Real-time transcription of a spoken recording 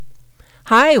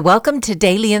Hi, welcome to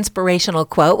Daily Inspirational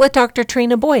Quote with Dr.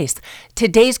 Trina Boyce.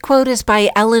 Today's quote is by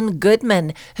Ellen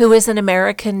Goodman, who is an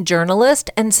American journalist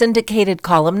and syndicated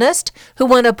columnist who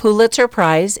won a Pulitzer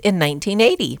Prize in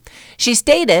 1980. She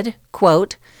stated,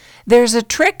 quote, "There's a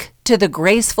trick to the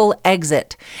graceful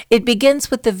exit. It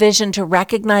begins with the vision to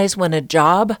recognize when a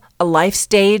job, a life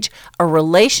stage, a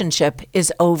relationship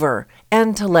is over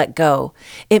and to let go.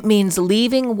 It means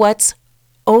leaving what's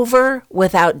over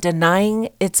without denying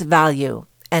its value,"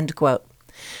 end quote.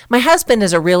 My husband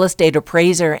is a real estate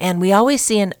appraiser, and we always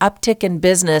see an uptick in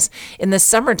business in the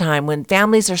summertime when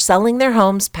families are selling their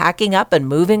homes, packing up, and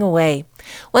moving away.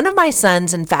 One of my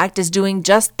sons, in fact, is doing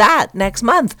just that next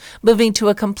month, moving to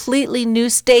a completely new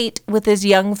state with his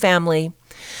young family.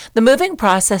 The moving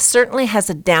process certainly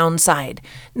has a downside,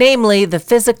 namely the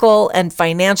physical and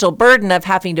financial burden of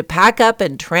having to pack up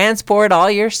and transport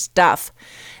all your stuff.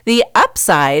 The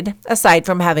upside, aside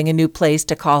from having a new place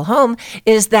to call home,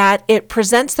 is that it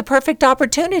presents the perfect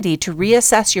opportunity to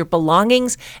reassess your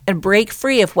belongings and break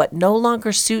free of what no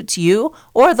longer suits you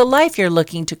or the life you're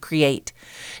looking to create.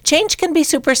 Change can be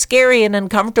super scary and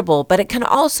uncomfortable, but it can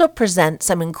also present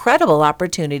some incredible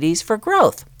opportunities for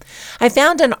growth. I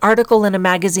found an article in a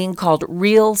magazine called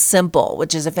Real Simple,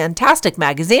 which is a fantastic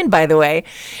magazine, by the way,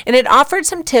 and it offered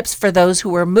some tips for those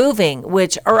who are moving,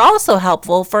 which are also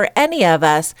helpful for any of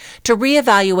us to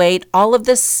reevaluate all of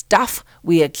the stuff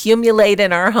we accumulate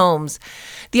in our homes.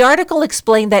 The article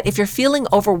explained that if you're feeling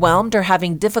overwhelmed or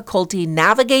having difficulty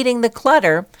navigating the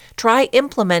clutter, try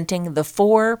implementing the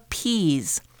 4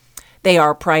 Ps. They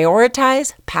are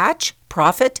prioritize, patch,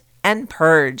 profit, and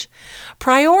purge.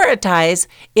 Prioritize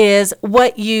is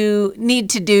what you need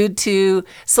to do to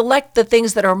select the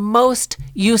things that are most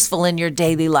useful in your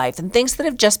daily life and things that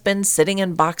have just been sitting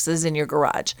in boxes in your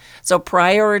garage. So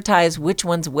prioritize which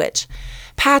one's which.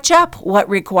 Patch up what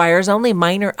requires only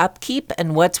minor upkeep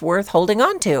and what's worth holding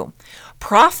on to.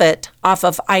 Profit off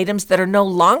of items that are no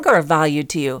longer of value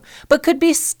to you, but could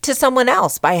be to someone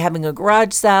else by having a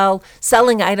garage sale,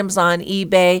 selling items on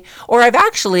eBay, or I've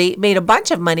actually made a bunch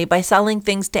of money by selling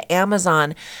things to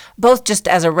Amazon, both just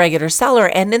as a regular seller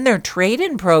and in their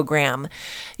trade-in program.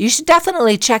 You should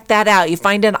definitely check that out. You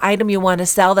find an item you want to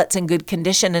sell that's in good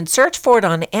condition and search for it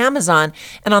on Amazon,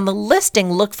 and on the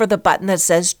listing, look for the button that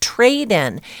says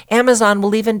trade-in. Amazon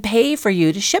will even pay for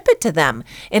you to ship it to them.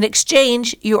 In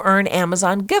exchange, you earn Amazon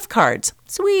gift cards.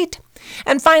 Sweet.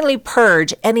 And finally,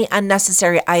 purge any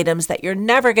unnecessary items that you're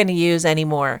never going to use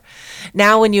anymore.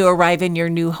 Now, when you arrive in your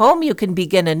new home, you can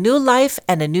begin a new life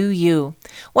and a new you.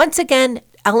 Once again,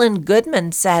 Ellen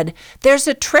Goodman said, "There's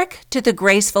a trick to the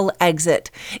graceful exit.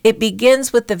 It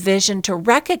begins with the vision to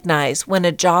recognize when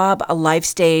a job, a life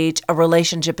stage, a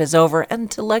relationship is over and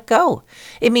to let go.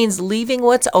 It means leaving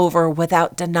what's over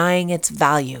without denying its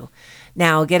value."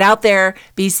 Now get out there,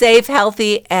 be safe,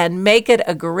 healthy, and make it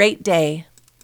a great day.